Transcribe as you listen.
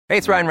Hey,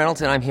 it's Ryan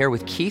Reynolds, and I'm here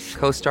with Keith,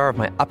 co-star of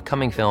my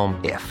upcoming film,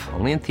 If,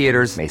 only in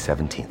theaters May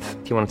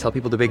 17th. Do you want to tell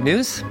people the big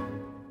news?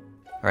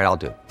 All right, I'll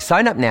do it.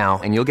 Sign up now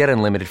and you'll get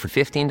unlimited for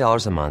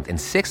 $15 a month and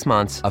 6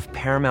 months of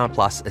Paramount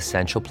Plus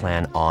Essential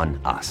Plan on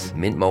us.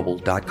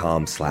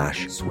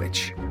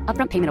 MintMobile.com/switch.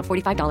 Upfront payment of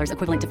 $45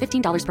 equivalent to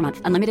 $15 per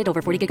month. Unlimited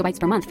over 40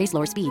 gigabytes per month. Face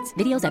lower speeds.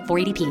 Videos at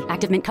 480p.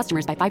 Active Mint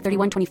customers by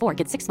 531.24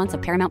 get 6 months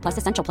of Paramount Plus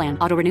Essential Plan.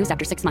 Auto renews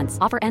after 6 months.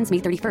 Offer ends May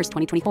 31st,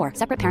 2024.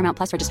 Separate Paramount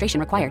Plus registration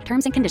required.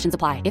 Terms and conditions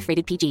apply if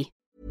rated PG.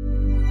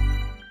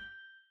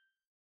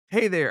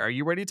 Hey there, are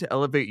you ready to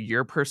elevate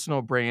your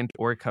personal brand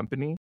or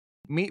company?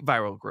 Meet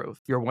Viral Growth,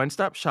 your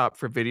one-stop shop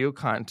for video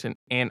content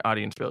and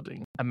audience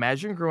building.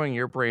 Imagine growing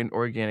your brand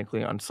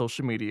organically on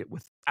social media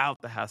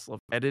without the hassle of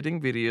editing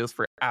videos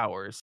for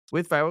hours.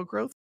 With Viral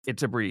Growth,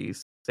 it's a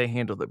breeze. They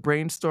handle the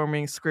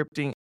brainstorming,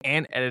 scripting,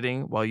 and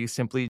editing while you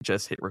simply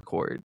just hit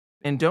record.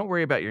 And don't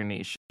worry about your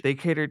niche. They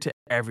cater to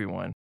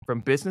everyone,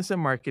 from business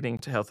and marketing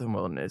to health and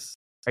wellness.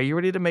 Are you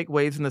ready to make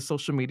waves in the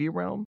social media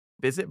realm?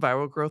 Visit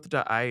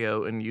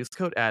viralgrowth.io and use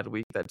code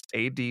ADWEEK, that's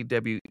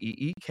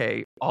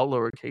ADWEEK, all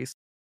lowercase,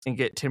 and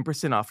get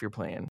 10% off your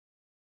plan.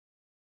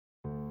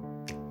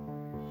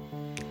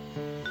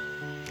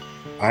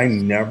 I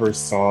never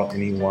saw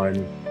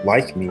anyone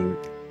like me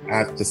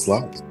at this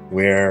level,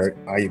 where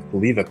I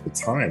believe at the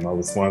time I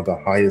was one of the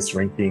highest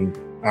ranking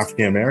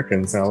African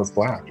Americans and I was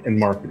Black in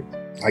marketing.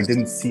 I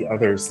didn't see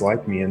others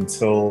like me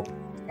until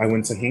I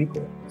went to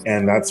Henkel.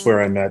 And that's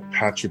where I met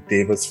Patrick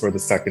Davis for the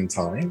second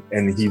time.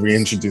 And he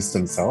reintroduced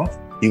himself.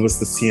 He was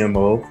the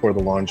CMO for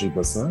the laundry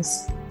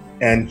business.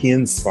 And he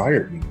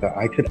inspired me that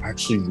I could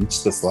actually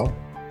reach this level.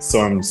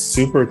 So I'm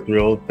super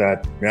thrilled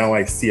that now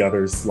I see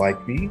others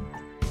like me.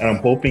 And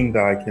I'm hoping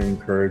that I can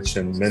encourage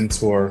and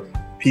mentor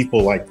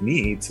people like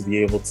me to be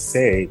able to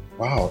say,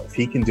 wow, if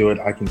he can do it,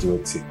 I can do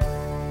it too.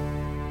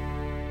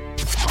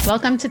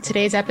 Welcome to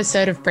today's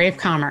episode of Brave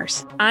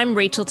Commerce. I'm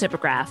Rachel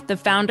Tipograph, the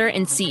founder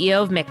and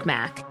CEO of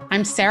Micmac.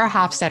 I'm Sarah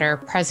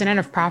Hofstetter, president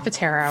of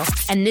Profitero.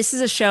 And this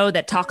is a show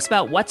that talks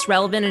about what's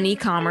relevant in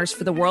e-commerce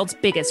for the world's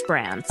biggest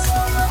brands.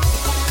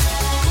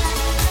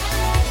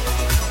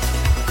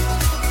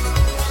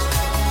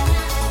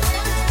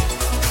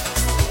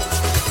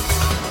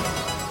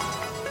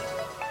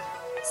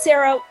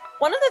 Sarah,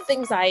 one of the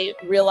things I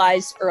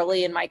realized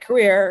early in my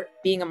career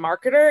being a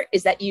marketer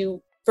is that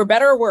you, for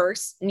better or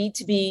worse, need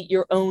to be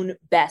your own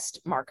best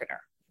marketer.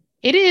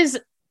 It is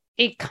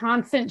a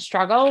constant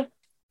struggle.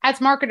 As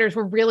marketers,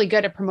 we're really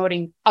good at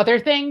promoting other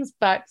things,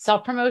 but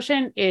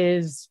self-promotion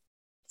is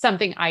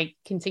something I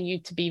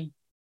continue to be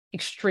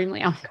extremely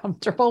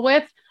uncomfortable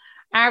with.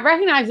 I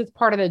recognize it's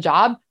part of the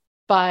job,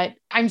 but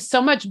I'm so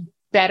much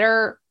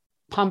better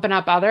pumping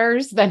up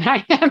others than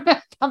I am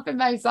at pumping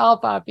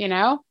myself up, you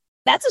know?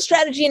 That's a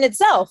strategy in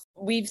itself.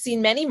 We've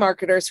seen many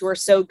marketers who are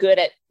so good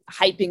at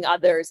hyping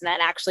others, and that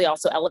actually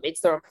also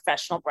elevates their own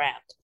professional brand.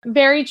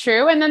 Very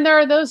true. And then there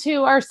are those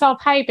who are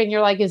self-hype and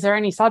you're like, is there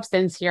any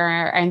substance here?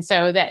 And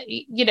so that,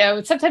 you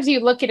know, sometimes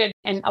you look at it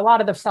and a lot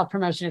of the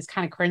self-promotion is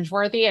kind of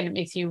cringeworthy and it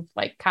makes you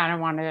like kind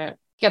of want to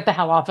get the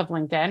hell off of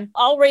LinkedIn.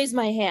 I'll raise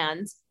my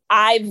hand.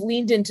 I've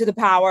leaned into the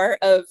power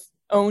of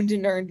owned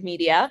and earned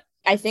media.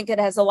 I think it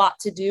has a lot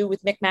to do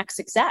with Micmac's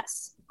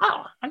success.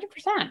 Oh,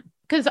 100%.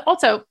 Because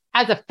also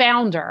as a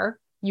founder,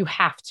 you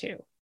have to,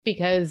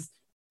 because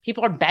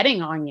people are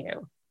betting on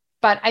you.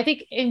 But I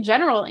think in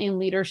general, in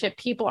leadership,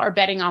 people are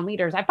betting on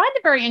leaders. I find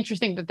it very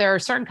interesting that there are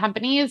certain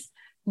companies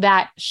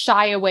that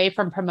shy away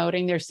from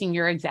promoting their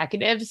senior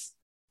executives.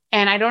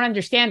 And I don't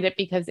understand it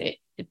because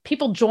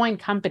people join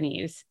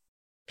companies.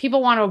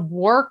 People want to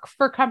work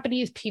for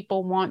companies.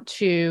 People want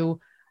to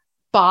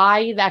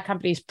buy that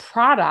company's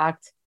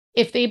product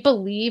if they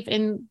believe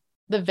in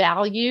the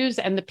values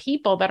and the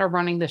people that are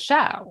running the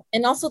show.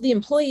 And also the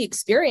employee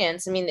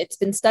experience. I mean, it's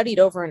been studied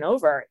over and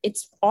over.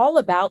 It's all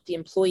about the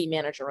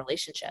employee-manager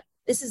relationship.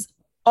 This is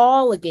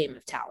all a game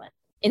of talent.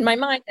 In my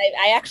mind,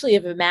 I actually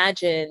have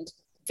imagined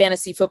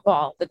fantasy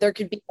football, that there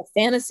could be a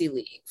fantasy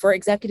league for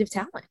executive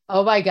talent.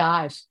 Oh my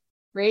gosh.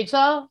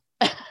 Rachel,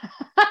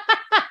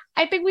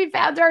 I think we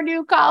found our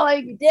new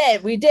colleague.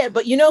 We did.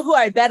 But you know who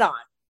I bet on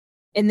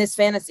in this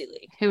fantasy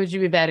league? Who would you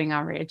be betting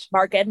on, Rach?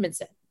 Mark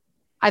Edmondson.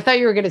 I thought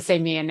you were going to say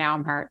me and now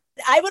I'm hurt.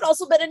 I would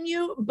also bet on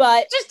you,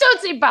 but... Just don't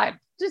say but.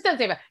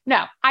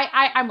 No,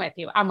 I'm with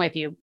you.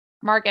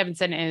 Mark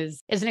Edmondson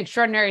is an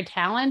extraordinary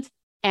talent.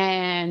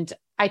 And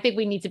I think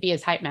we need to be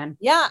his hype man.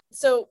 Yeah.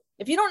 So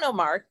if you don't know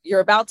Mark,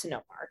 you're about to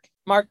know Mark.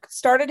 Mark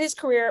started his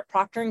career at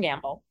Procter &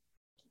 Gamble.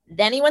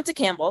 Then he went to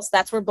Campbell's.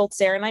 That's where both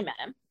Sarah and I met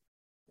him.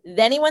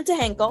 Then he went to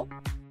Henkel.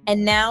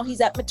 And now he's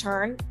at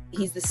Materne.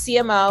 He's the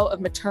CMO of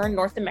Materne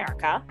North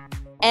America.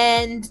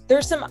 And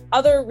there's some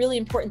other really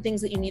important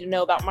things that you need to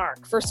know about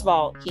Mark. First of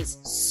all, he's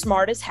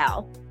smart as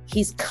hell.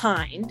 He's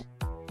kind.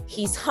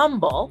 He's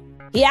humble.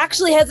 He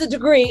actually has a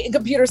degree in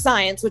computer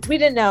science, which we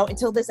didn't know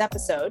until this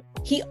episode.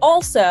 He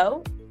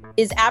also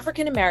is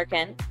African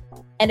American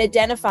and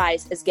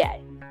identifies as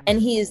gay. And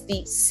he is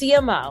the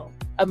CMO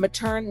of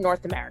Materne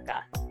North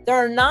America.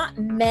 There are not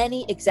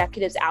many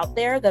executives out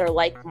there that are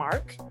like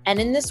Mark. And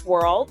in this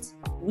world,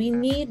 we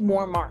need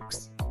more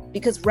Marks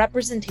because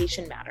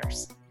representation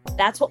matters.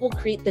 That's what will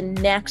create the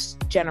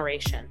next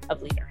generation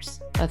of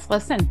leaders. Let's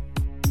listen.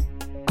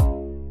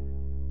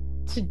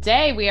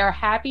 Today, we are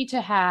happy to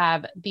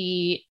have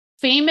the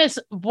famous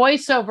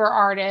voiceover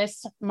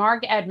artist,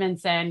 Mark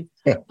Edmondson.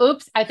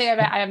 Oops, I think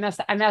I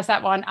messed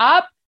that one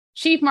up.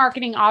 Chief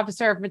Marketing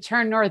Officer of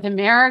Materne North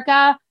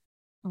America,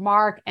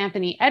 Mark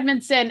Anthony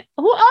Edmondson,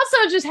 who also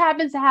just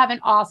happens to have an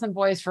awesome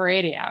voice for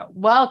radio.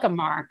 Welcome,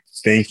 Mark.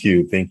 Thank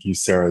you. Thank you,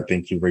 Sarah.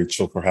 Thank you,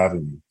 Rachel, for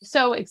having me.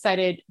 So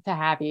excited to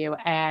have you.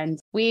 And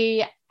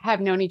we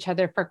have known each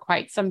other for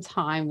quite some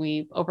time.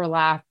 We've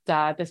overlapped.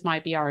 This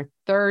might be our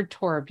third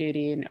tour of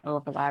duty and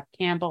overlap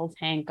Campbell's,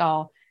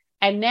 Henkel.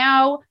 And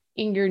now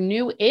in your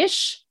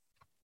new-ish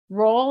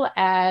role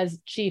as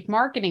Chief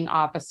Marketing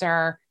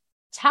Officer,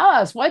 tell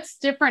us what's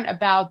different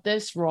about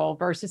this role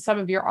versus some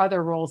of your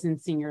other roles in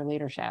senior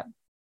leadership.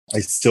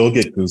 I still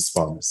get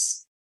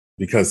goosebumps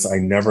because I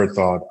never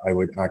thought I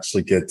would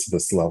actually get to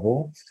this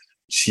level.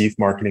 Chief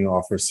Marketing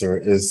Officer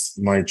is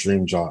my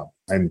dream job.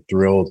 I'm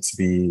thrilled to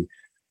be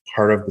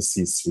part of the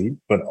C-suite,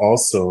 but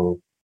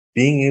also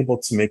being able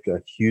to make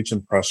a huge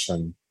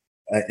impression,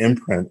 an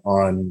imprint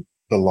on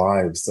the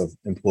lives of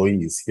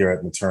employees here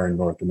at Materne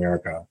North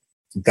America.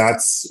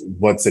 That's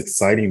what's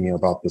exciting me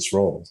about this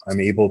role. I'm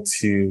able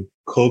to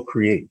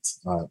co-create.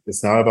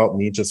 It's not about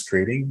me just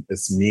creating,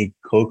 it's me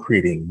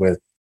co-creating with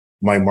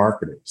my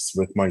marketers,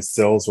 with my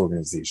sales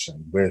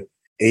organization, with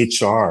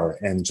HR,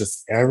 and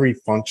just every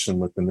function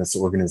within this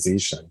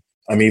organization.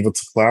 I'm able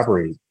to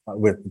collaborate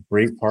with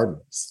great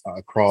partners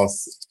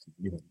across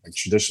my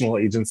traditional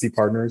agency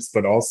partners,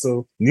 but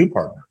also new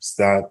partners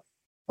that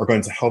are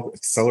going to help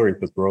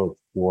accelerate the growth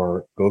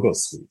for GoGo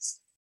Suites.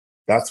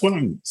 That's what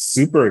I'm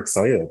super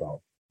excited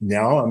about.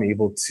 Now I'm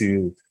able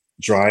to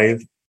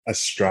drive a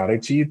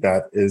strategy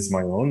that is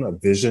my own, a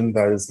vision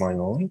that is my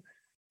own,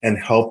 and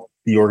help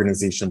the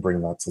organization bring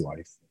that to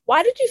life.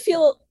 Why did you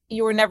feel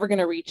you were never going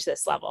to reach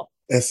this level?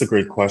 That's a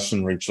great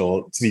question,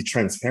 Rachel. To be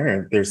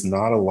transparent, there's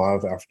not a lot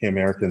of African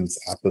Americans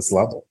at this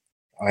level.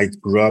 I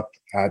grew up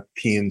at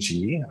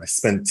P&G. I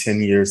spent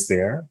 10 years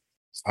there.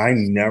 I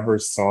never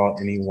saw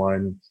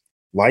anyone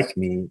like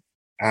me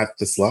at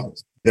this level.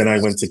 Then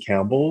I went to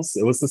Campbell's.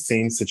 It was the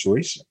same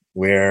situation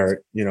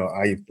where,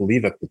 I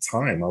believe at the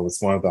time I was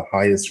one of the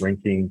highest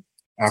ranking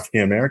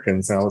African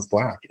Americans and I was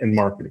Black in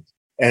marketing.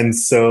 And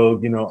so,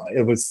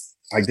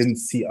 I didn't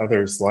see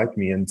others like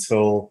me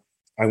until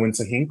I went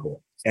to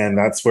Henkel. And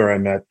that's where I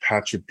met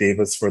Patrick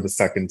Davis for the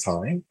second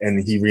time.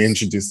 And he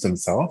reintroduced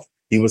himself.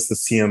 He was the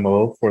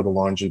CMO for the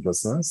laundry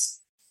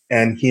business.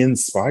 And he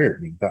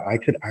inspired me that I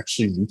could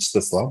actually reach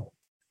this level.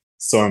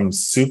 So I'm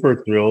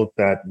super thrilled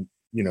that,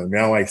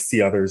 now I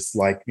see others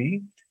like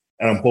me.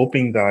 And I'm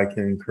hoping that I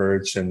can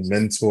encourage and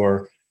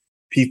mentor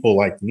people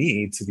like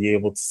me to be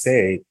able to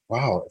say,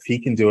 wow, if he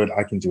can do it,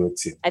 I can do it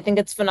too. I think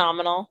it's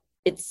phenomenal.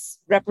 It's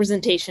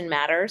representation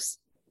matters.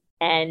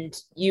 And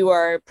you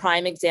are a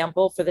prime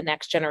example for the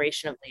next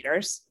generation of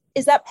leaders.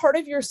 Is that part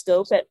of your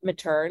scope at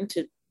Materne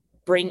to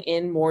bring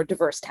in more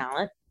diverse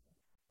talent?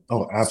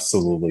 Oh,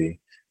 absolutely.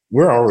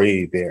 We're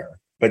already there,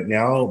 but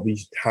now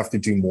we have to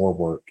do more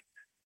work.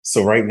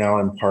 So right now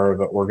I'm part of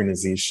an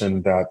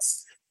organization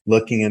that's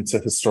looking into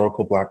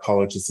historical Black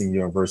colleges and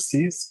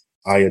universities.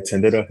 I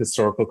attended a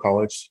historical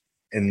college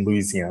in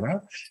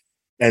Louisiana.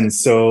 And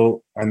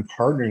so I'm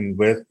partnering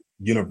with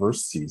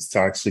universities to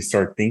actually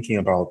start thinking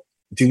about,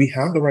 do we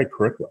have the right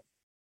curriculum?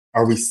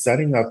 Are we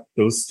setting up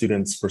those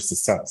students for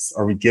success?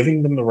 Are we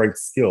giving them the right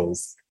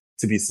skills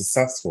to be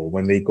successful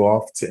when they go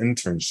off to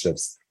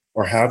internships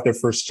or have their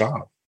first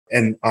job?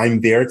 And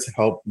I'm there to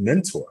help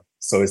mentor.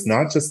 So it's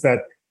not just that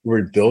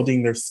we're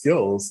building their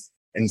skills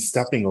and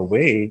stepping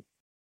away.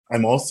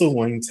 I'm also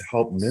wanting to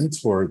help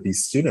mentor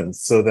these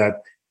students so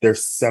that they're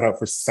set up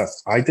for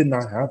success. I did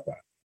not have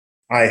that.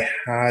 I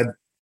had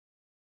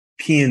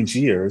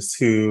P&Gers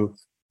who,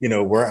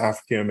 were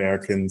African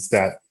Americans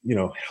that,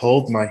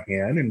 held my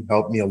hand and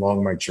helped me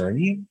along my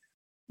journey.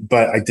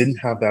 But I didn't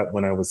have that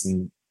when I was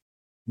in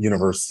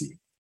university,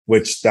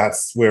 which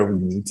that's where we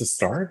need to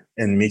start,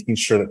 and making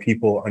sure that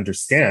people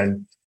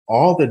understand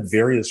all the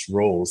various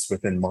roles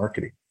within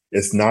marketing.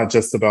 It's not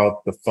just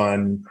about the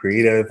fun,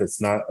 creative. It's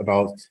not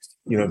about,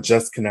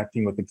 just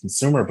connecting with the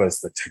consumer, but it's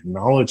the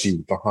technology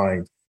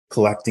behind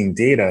collecting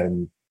data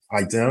and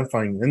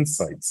identifying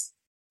insights.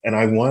 And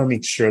I want to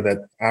make sure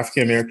that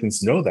African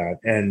Americans know that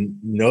and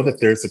know that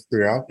there's a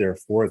career out there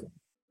for them.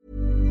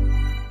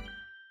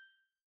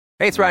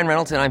 Hey, it's Ryan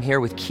Reynolds, and I'm here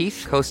with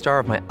Keith, co-star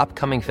of my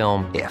upcoming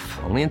film, If,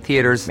 only in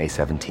theaters May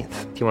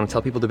 17th. Do you want to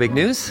tell people the big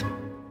news?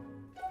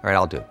 All right,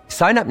 I'll do it.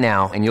 Sign up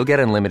now and you'll get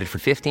unlimited for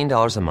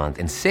 $15 a month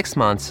and 6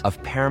 months of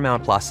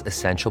Paramount Plus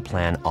Essential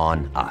Plan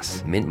on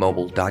us.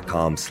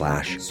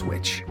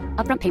 MintMobile.com/switch.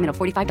 Upfront payment of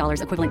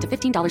 $45 equivalent to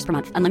 $15 per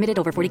month. Unlimited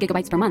over 40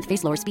 gigabytes per month.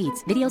 Face lower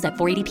speeds. Videos at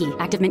 480p.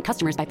 Active Mint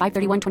customers by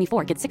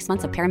 531.24 get 6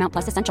 months of Paramount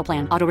Plus Essential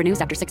Plan. Auto renews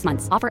after 6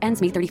 months. Offer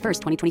ends May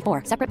 31st,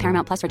 2024. Separate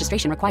Paramount Plus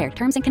registration required.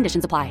 Terms and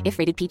conditions apply if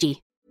rated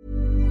PG.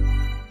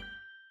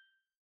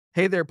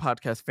 Hey there,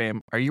 podcast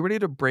fam. Are you ready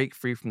to break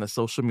free from the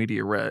social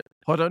media rut?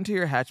 Hold on to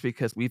your hatch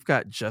because we've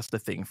got just the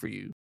thing for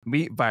you.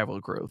 Meet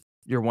Viral Growth,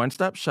 your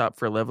one-stop shop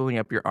for leveling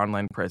up your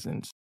online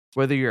presence.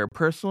 Whether you're a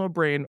personal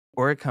brand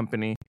or a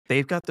company,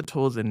 they've got the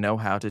tools and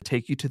know-how to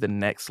take you to the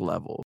next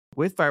level.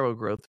 With Viral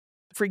Growth,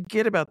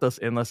 forget about those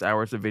endless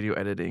hours of video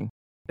editing.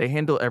 They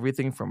handle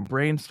everything from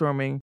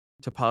brainstorming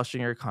to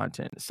polishing your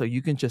content so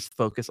you can just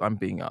focus on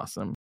being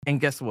awesome.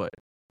 And guess what?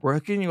 We're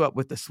hooking you up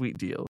with a sweet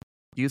deal.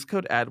 Use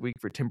code ADWEEK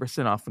for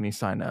 10% off when you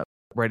sign up.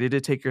 Ready to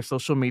take your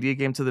social media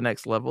game to the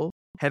next level?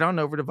 Head on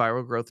over to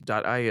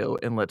viralgrowth.io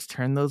and let's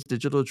turn those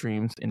digital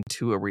dreams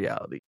into a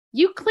reality.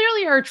 You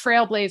clearly are a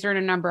trailblazer in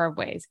a number of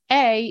ways.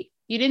 A,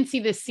 you didn't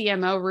see the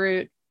CMO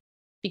route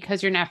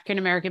because you're an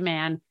African-American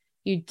man.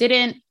 You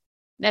didn't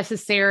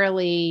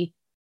necessarily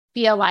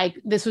feel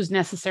like this was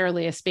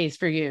necessarily a space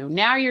for you.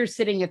 Now you're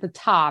sitting at the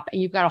top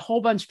and you've got a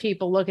whole bunch of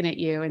people looking at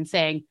you and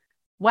saying,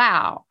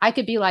 wow, I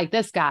could be like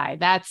this guy.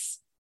 That's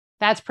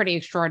pretty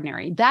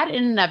extraordinary. That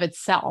in and of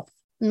itself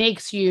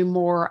makes you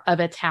more of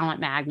a talent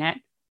magnet.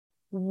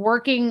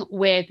 Working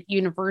with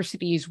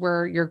universities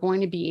where you're going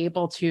to be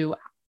able to,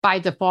 by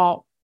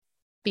default,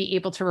 be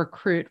able to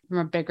recruit from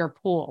a bigger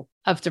pool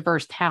of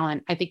diverse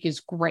talent, I think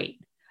is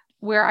great.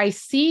 Where I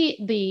see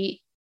the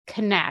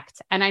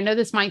connect, and I know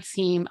this might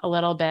seem a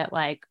little bit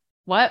like,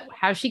 what?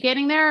 How's she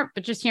getting there?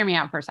 But just hear me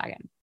out for a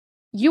second.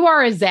 You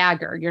are a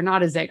zagger. You're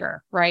not a zigger,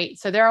 right?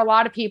 So there are a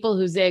lot of people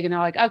who zig and they're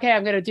like, okay,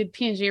 I'm going to do the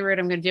P&G route.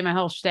 I'm going to do my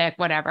whole shtick,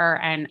 whatever.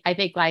 And I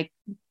think like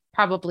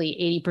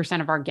probably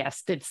 80% of our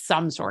guests did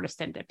some sort of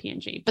stint at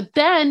P&G. But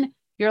then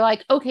you're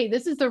like, okay,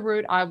 this is the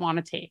route I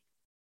want to take.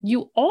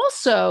 You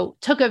also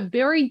took a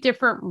very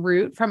different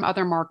route from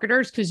other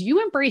marketers because you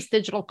embraced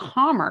digital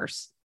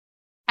commerce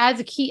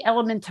as a key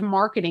element to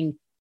marketing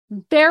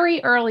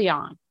very early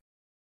on.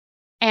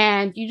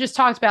 And you just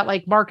talked about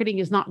like marketing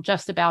is not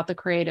just about the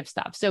creative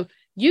stuff. So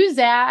you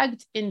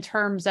zagged in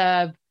terms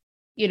of,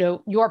 you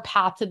know, your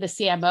path to the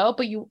CMO,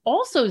 but you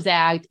also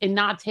zagged in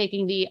not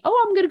taking the,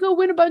 oh, I'm going to go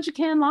win a bunch of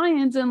Cannes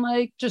Lions and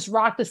like just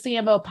rock the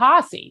CMO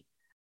posse.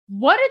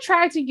 What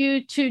attracted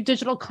you to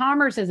digital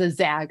commerce as a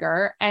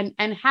zagger? And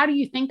how do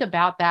you think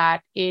about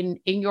that in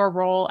your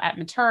role at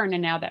Materne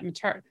and now that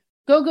Materne,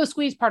 Go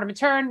Squeeze part of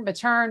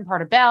Materne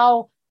part of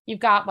Bell? You've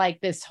got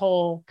like this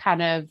whole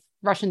kind of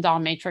Russian doll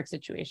matrix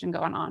situation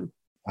going on.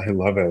 I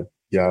love it.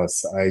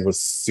 Yes, I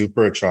was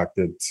super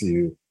attracted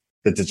to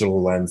the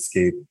digital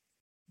landscape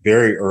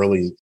very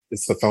early.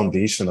 It's the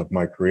foundation of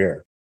my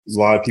career. A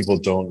lot of people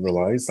don't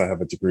realize I have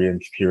a degree in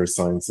computer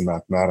science and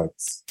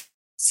mathematics.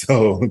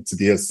 So to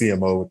be a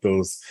CMO with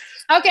those.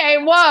 Okay,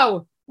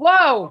 whoa.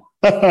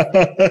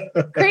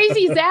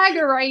 Crazy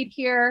zagger right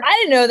here. I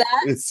didn't know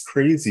that. It's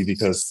crazy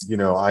because, you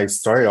know, I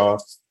started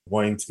off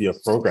wanting to be a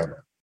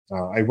programmer.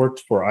 I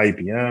worked for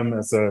IBM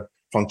as a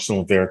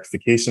functional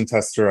verification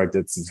tester. I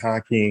did some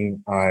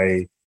hacking.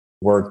 I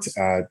worked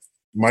at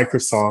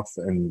Microsoft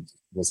and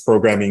was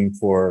programming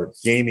for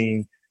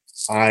gaming.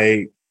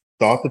 I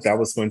thought that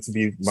was going to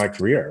be my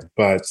career,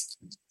 but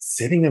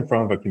sitting in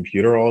front of a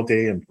computer all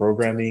day and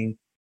programming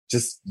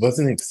just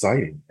wasn't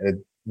exciting. It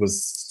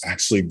was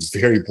actually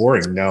very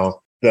boring.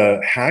 Now,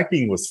 the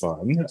hacking was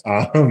fun.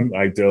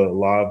 I did a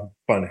lot of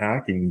fun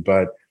hacking,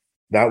 but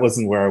that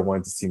wasn't where I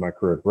wanted to see my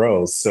career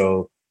grow.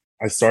 So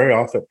I started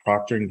off at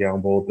Procter &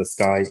 Gamble. This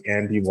guy,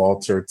 Andy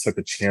Walter, took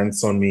a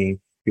chance on me.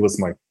 He was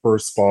my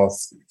first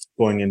boss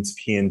going into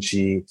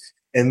P&G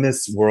in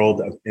this world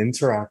of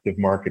interactive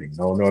marketing.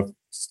 I don't know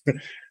if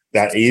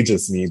that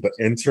ages me, but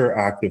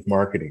interactive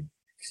marketing.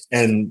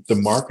 And the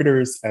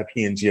marketers at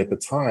P&G at the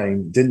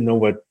time didn't know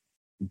what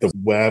the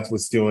web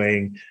was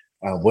doing.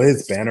 What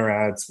is banner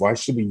ads? Why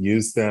should we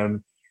use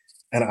them?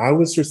 And I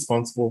was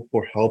responsible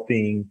for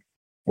helping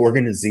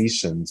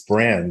organizations,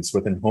 brands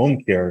within home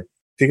care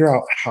figure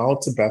out how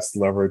to best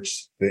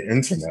leverage the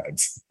internet,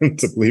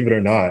 to believe it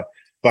or not.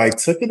 But I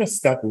took it a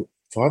step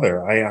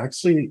further. I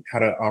actually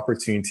had an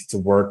opportunity to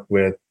work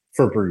with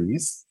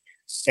Febreze,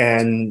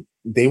 and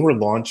they were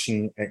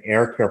launching an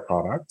air care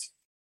product.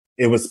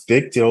 It was a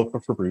big deal for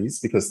Febreze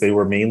because they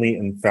were mainly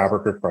in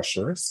fabric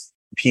refreshers.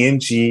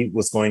 P&G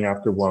was going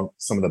after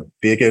some of the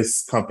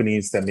biggest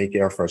companies that make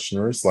air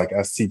fresheners like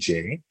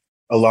SCJ.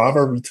 A lot of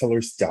our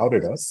retailers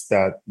doubted us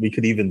that we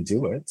could even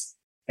do it.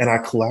 And I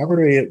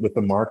collaborated with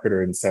the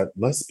marketer and said,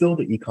 let's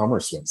build an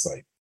e-commerce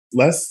website.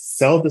 Let's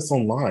sell this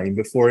online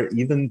before it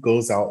even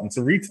goes out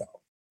into retail.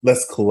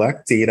 Let's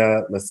collect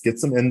data. Let's get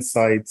some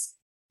insights,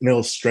 and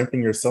it'll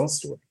strengthen your sales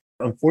story.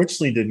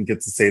 Unfortunately, didn't get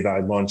to say that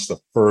I launched the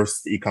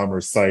first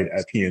e-commerce site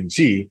at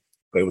P&G,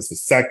 but it was the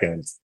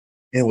second.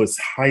 It was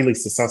highly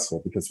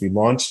successful because we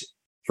launched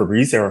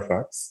Febreze Air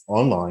Effects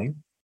online.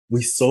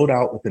 We sold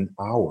out within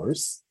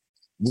hours.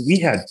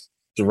 We had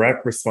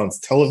direct response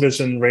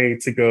television ready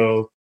to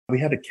go. We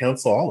had to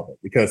cancel all of it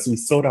because we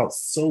sold out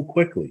so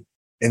quickly.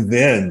 And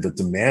then the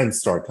demand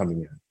started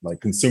coming in.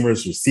 Like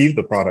consumers received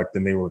the product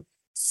and they were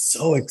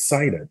so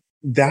excited.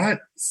 That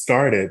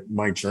started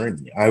my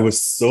journey. I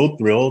was so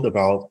thrilled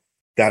about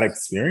that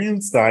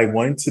experience that I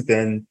wanted to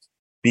then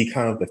be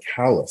kind of the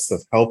catalyst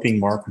of helping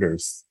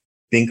marketers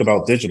think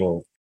about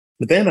digital.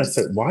 But then I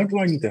said, why do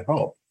I need to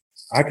help?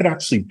 I could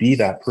actually be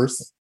that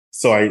person.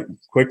 So I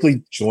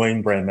quickly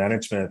joined brand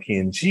management at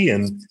P&G,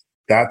 and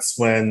that's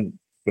when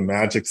the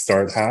magic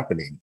started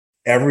happening.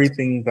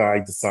 Everything that I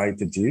decided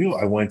to do,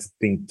 I wanted to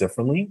think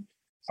differently.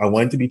 I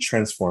wanted to be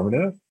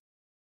transformative.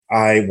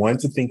 I wanted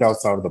to think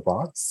outside of the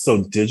box.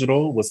 So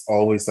digital was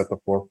always at the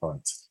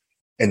forefront.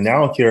 And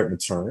now here at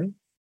Materne,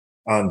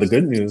 the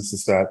good news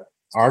is that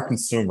our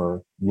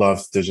consumer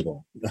loves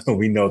digital.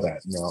 We know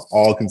that now.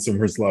 All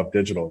consumers love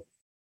digital.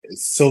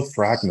 It's so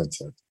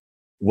fragmented.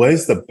 What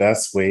is the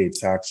best way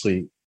to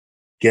actually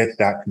get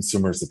that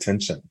consumer's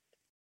attention?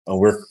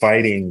 We're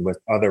fighting with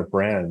other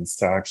brands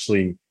to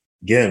actually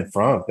get in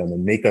front of them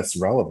and make us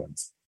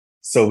relevant.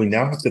 So we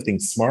now have to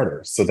think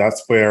smarter. So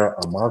that's where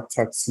our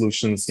MarTech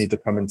solutions need to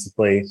come into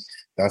play.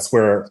 That's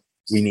where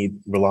we need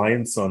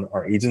reliance on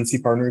our agency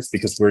partners,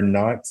 because we're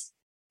not,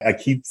 I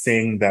keep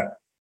saying that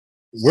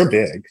we're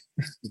big,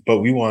 but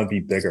we want to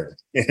be bigger.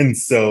 And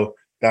so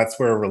that's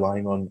where we're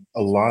relying on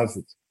a lot of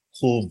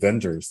cool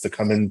vendors to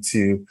come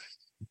into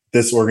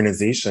this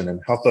organization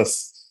and help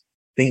us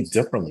think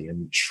differently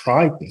and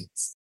try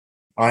things.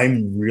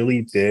 I'm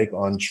really big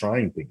on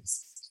trying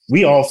things.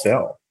 We all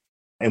fail,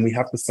 and we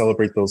have to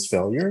celebrate those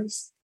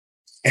failures.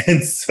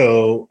 And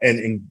so,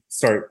 and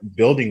start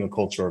building a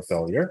culture of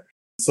failure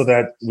so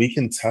that we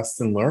can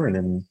test and learn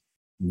and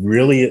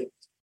really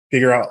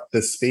figure out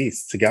this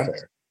space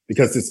together,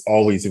 because it's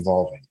always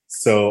evolving.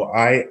 So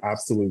I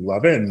absolutely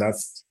love it. And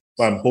that's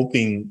what I'm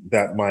hoping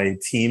that my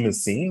team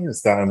is seeing,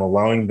 is that I'm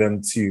allowing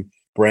them to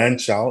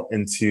branch out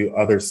into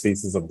other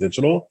spaces of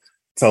digital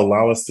to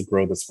allow us to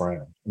grow this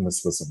brand and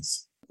this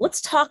business.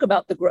 Let's talk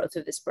about the growth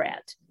of this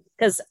brand,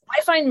 because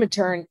I find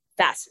Materne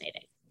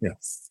fascinating.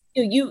 Yes.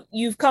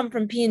 You've come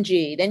from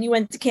P&G, then you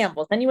went to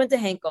Campbell, then you went to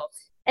Henkel.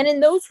 And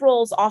in those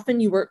roles, often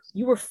you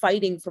were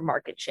fighting for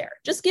market share,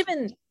 just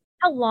given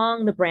how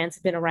long the brands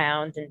have been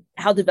around and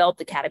how developed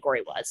the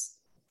category was.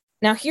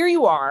 Now, here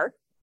you are,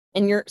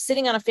 and you're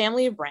sitting on a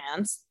family of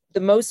brands,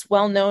 the most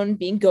well-known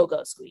being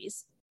Go-Go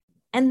Squeeze.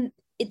 And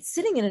it's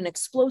sitting in an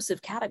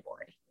explosive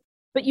category.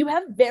 But you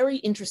have very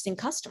interesting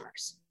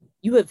customers.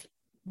 You have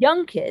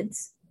young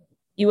kids,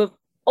 you have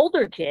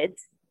older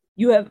kids,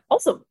 you have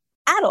also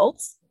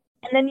adults,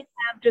 and then you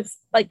have just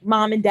like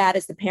mom and dad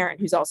as the parent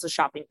who's also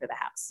shopping for the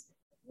house.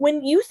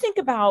 When you think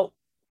about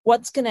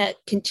what's going to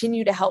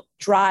continue to help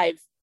drive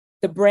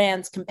the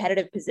brand's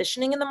competitive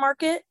positioning in the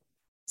market,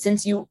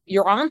 since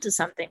you're onto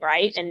something,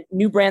 right? And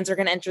new brands are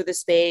going to enter the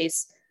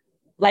space,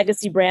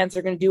 legacy brands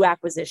are going to do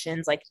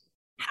acquisitions. Like,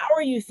 how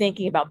are you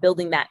thinking about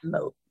building that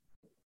moat?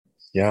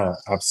 Yeah,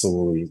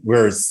 absolutely.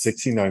 We're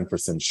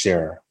 69%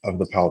 share of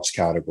the pouch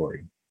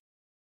category.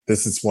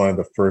 This is one of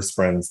the first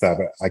brands that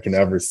I can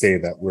ever say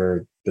that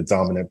we're the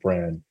dominant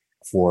brand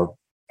for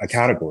a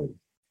category.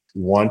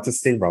 We want to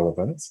stay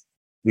relevant.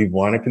 We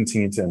want to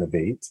continue to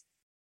innovate.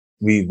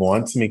 We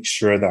want to make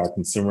sure that our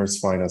consumers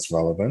find us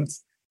relevant.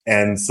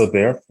 And so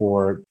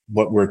therefore,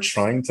 what we're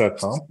trying to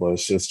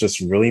accomplish is just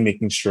really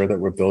making sure that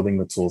we're building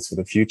the tools for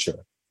the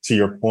future. To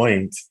your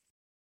point,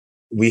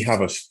 we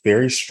have a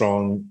very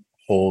strong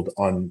hold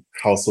on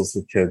households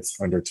with kids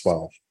under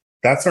 12.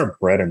 That's our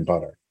bread and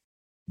butter.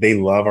 They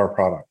love our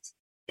product,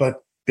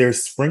 but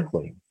there's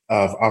sprinkling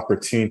of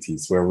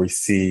opportunities where we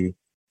see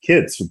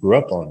kids who grew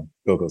up on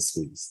Go-Go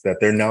Squeeze, that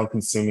they're now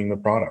consuming the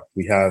product.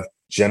 We have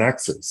Gen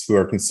Xers who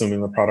are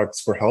consuming the products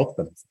for health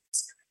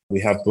benefits. We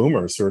have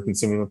boomers who are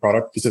consuming the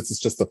product because it's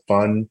just a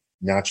fun,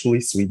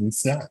 naturally sweetened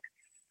snack.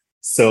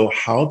 So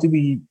how do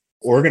we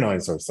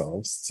organize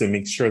ourselves to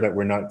make sure that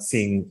we're not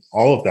seeing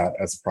all of that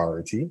as a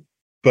priority,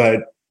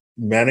 but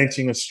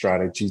managing a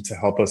strategy to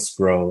help us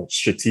grow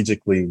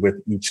strategically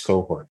with each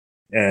cohort?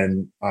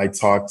 And I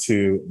talk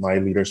to my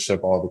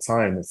leadership all the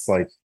time. It's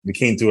like, we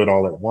can't do it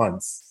all at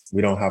once.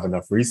 We don't have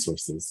enough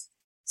resources.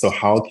 So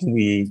how can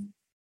we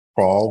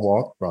crawl,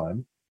 walk,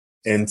 run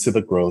into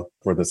the growth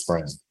for this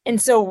brand?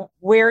 And so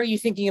where are you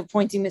thinking of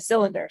pointing the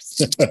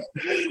cylinders?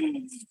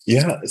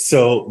 Yeah.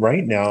 So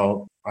right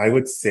now, I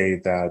would say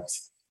that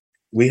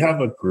we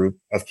have a group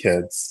of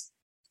kids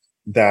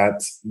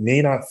that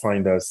may not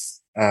find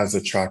us as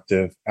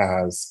attractive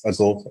as a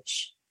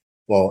goldfish.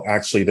 Well,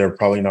 actually, they're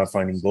probably not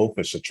finding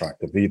goldfish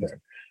attractive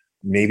either.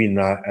 Maybe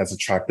not as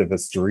attractive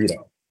as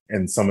Dorito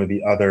and some of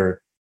the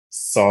other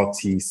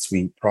salty,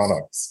 sweet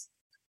products.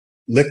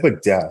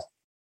 Liquid Death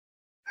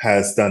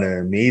has done an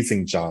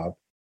amazing job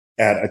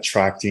at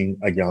attracting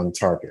a young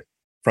target,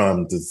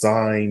 from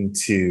design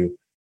to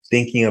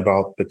thinking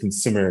about the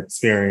consumer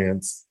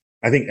experience.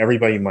 I think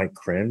everybody might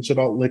cringe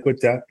about Liquid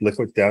Death.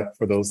 Liquid Death,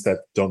 for those that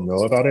don't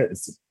know about it,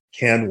 is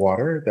canned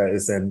water that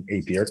is in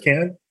a beer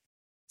can.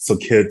 So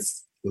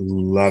kids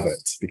love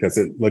it because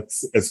it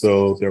looks as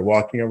though they're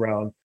walking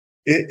around.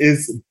 It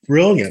is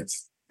brilliant.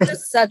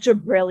 Just such a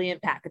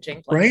brilliant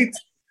packaging plan. Right?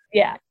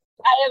 Yeah.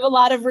 I have a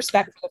lot of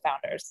respect for the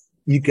founders.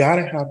 You got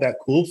to have that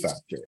cool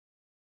factor.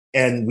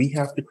 And we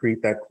have to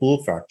create that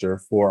cool factor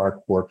for our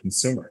core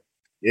consumer.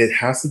 It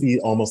has to be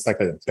almost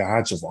like a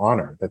badge of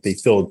honor that they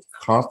feel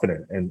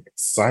confident and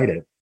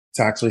excited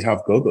to actually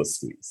have Go-Go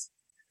Squeeze.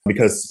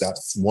 because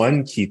that's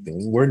one key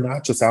thing. We're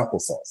not just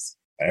applesauce.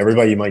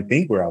 Everybody might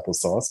think we're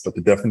applesauce, but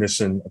the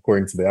definition,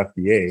 according to the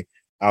FDA,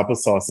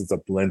 applesauce is a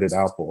blended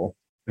apple.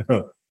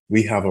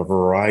 We have a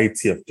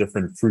variety of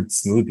different fruit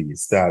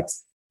smoothies that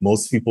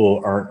most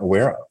people aren't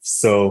aware of.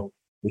 So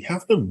we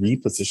have to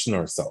reposition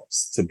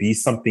ourselves to be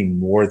something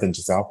more than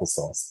just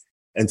applesauce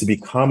and to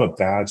become a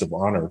badge of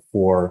honor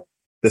for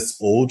this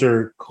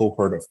older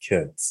cohort of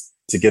kids,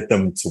 to get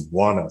them to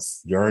want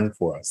us, yearn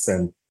for us,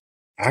 and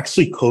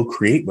actually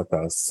co-create with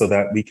us so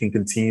that we can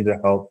continue to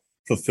help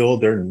fulfill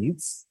their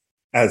needs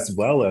as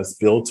well as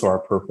build to our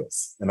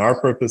purpose. And our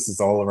purpose is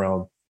all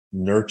around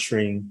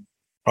nurturing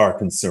our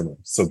consumers.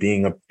 So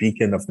being a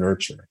beacon of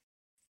nurture.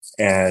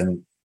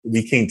 And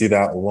we can't do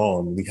that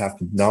alone. We have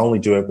to not only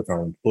do it with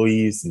our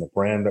employees and the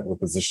brand that we're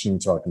positioning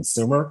to our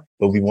consumer,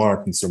 but we want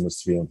our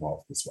consumers to be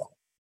involved as well.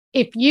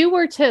 If you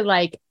were to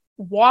like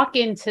walk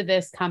into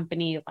this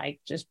company, like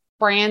just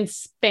brand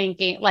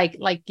spanking,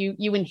 like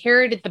you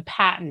inherited the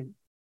patent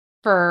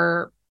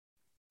for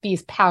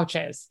these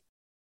pouches,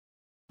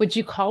 would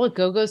you call it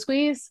Go-Go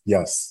Squeeze?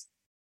 Yes,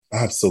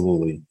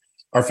 absolutely.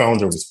 Our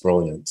founder was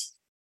brilliant.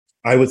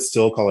 I would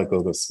still call it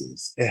Go-Go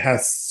Squeeze. It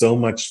has so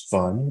much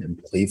fun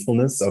and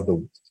playfulness of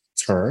the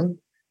term.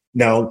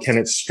 Now, can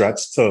it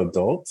stretch to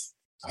adult?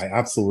 I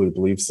absolutely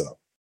believe so.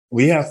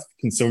 We have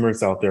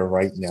consumers out there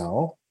right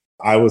now.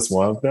 I was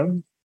one of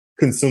them,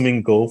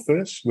 consuming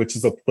Goldfish, which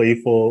is a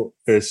playful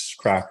fish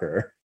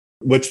cracker,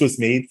 which was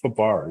made for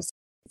bars,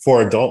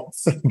 for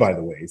adults, by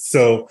the way.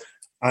 So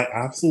I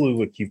absolutely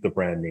would keep the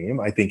brand name.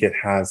 I think it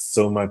has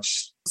so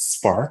much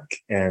spark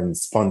and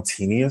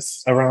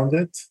spontaneous around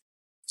it.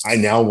 I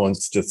now want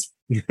to just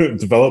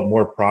develop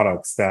more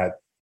products that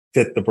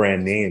fit the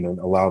brand name and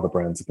allow the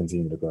brand to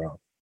continue to grow.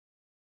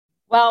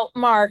 Well,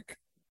 Mark,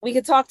 we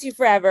could talk to you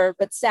forever,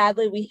 but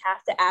sadly, we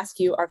have to ask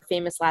you our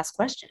famous last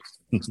question.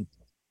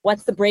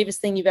 What's the bravest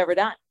thing you've ever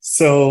done?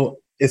 So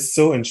it's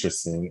so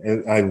interesting.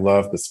 And I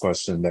love this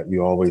question that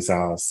you always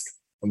ask.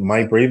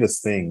 My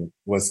bravest thing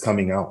was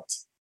coming out.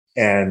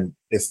 And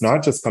it's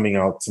not just coming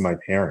out to my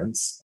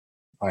parents.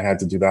 I had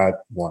to do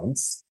that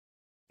once.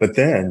 But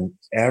then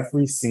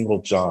every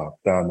single job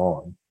that I'm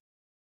on,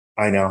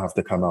 I now have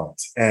to come out.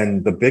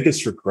 And the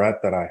biggest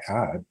regret that I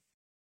had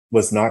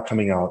was not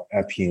coming out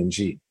at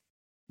P&G.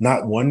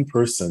 Not one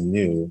person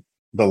knew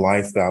the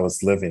life that I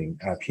was living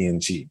at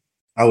P&G.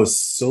 I was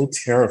so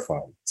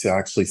terrified to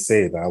actually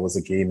say that I was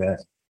a gay man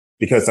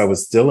because I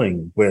was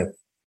dealing with,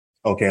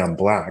 okay, I'm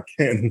Black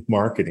in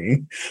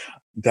marketing,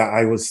 that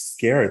I was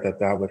scared that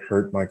that would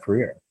hurt my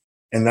career.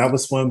 And that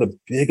was one of the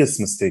biggest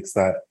mistakes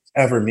that I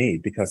ever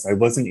made because I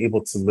wasn't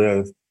able to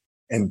live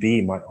and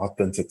be my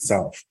authentic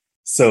self.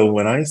 So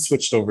when I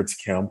switched over to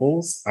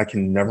Campbell's, I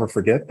can never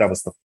forget, that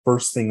was the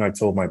first thing I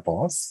told my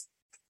boss.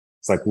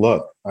 It's like,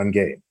 look, I'm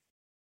gay.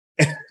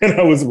 And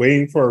I was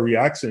waiting for a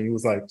reaction. He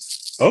was like,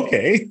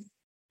 okay.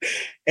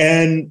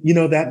 And, you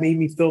know, that made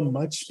me feel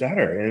much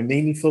better and it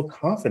made me feel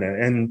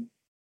confident. And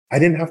I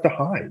didn't have to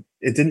hide.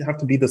 It didn't have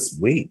to be this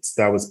weight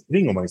that I was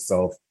putting on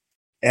myself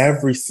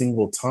every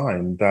single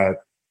time that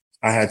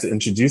I had to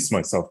introduce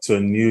myself to a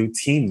new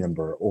team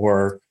member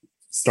or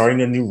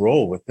starting a new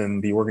role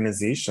within the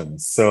organization.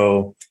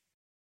 So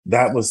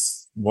that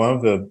was one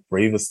of the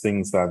bravest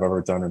things that I've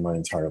ever done in my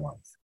entire life.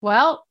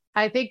 Well,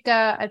 I think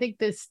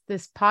this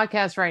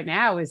podcast right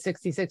now is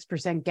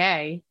 66%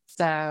 gay.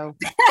 So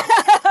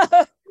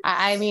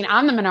I mean,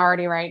 I'm the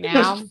minority right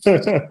now.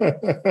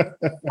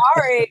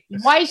 Sorry.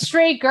 White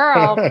straight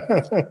girl.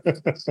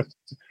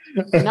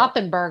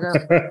 Nothing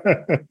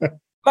burger.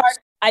 Mark,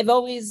 I've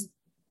always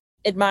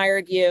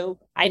admired you.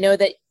 I know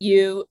that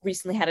you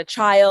recently had a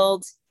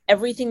child.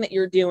 Everything that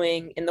you're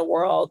doing in the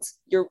world,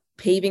 you're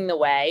paving the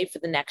way for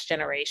the next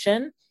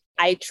generation.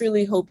 I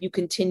truly hope you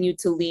continue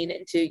to lean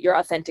into your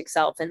authentic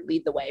self and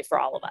lead the way for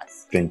all of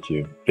us. Thank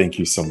you. Thank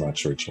you so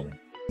much, Rachel.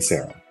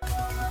 Sarah.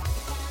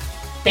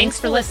 Thanks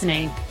for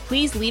listening.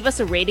 Please leave us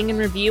a rating and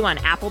review on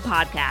Apple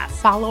Podcasts.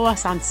 Follow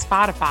us on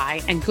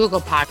Spotify and Google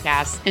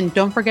Podcasts. And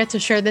don't forget to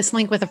share this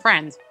link with a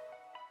friend.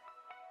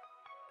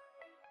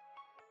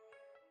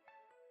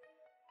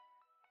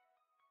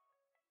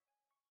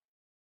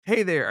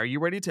 Hey there, are you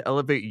ready to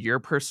elevate your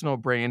personal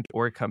brand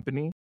or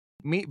company?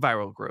 Meet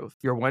Viral Growth,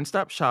 your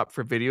one-stop shop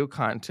for video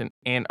content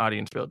and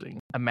audience building.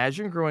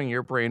 Imagine growing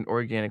your brand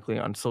organically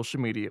on social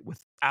media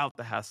without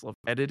the hassle of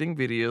editing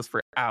videos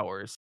for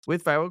hours.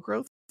 With Viral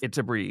Growth, it's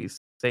a breeze.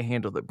 They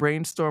handle the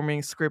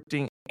brainstorming,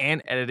 scripting,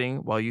 and editing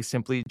while you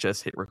simply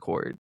just hit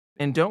record.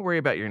 And don't worry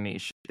about your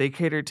niche. They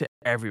cater to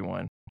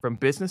everyone, from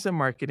business and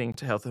marketing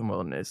to health and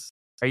wellness.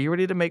 Are you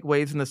ready to make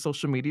waves in the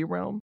social media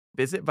realm?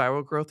 Visit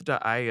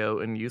viralgrowth.io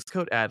and use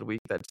code ADWEEK,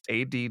 that's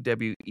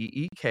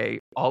ADWEEK,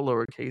 all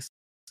lowercase,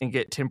 and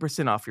get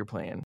 10% off your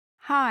plan.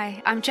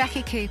 Hi, I'm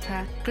Jackie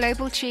Cooper,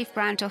 Global Chief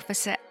Brand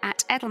Officer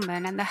at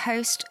Edelman and the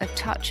host of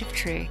Touch of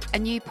Truth, a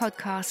new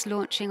podcast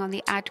launching on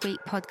the Adweek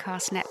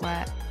Podcast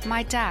Network.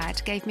 My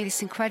dad gave me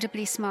this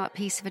incredibly smart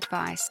piece of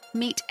advice: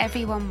 meet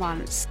everyone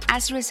once.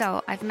 As a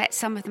result, I've met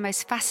some of the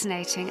most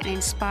fascinating and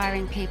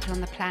inspiring people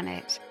on the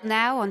planet.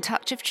 Now on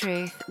Touch of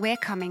Truth, we're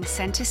coming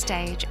center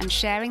stage and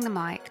sharing the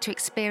mic to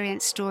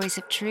experience stories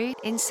of truth,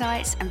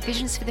 insights, and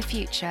visions for the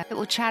future that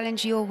will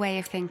challenge your way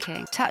of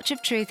thinking. Touch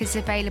of Truth is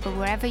available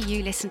wherever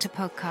you listen to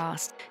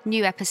podcasts.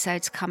 New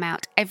episodes come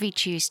out every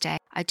Tuesday.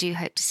 I do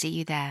hope to see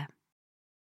you there.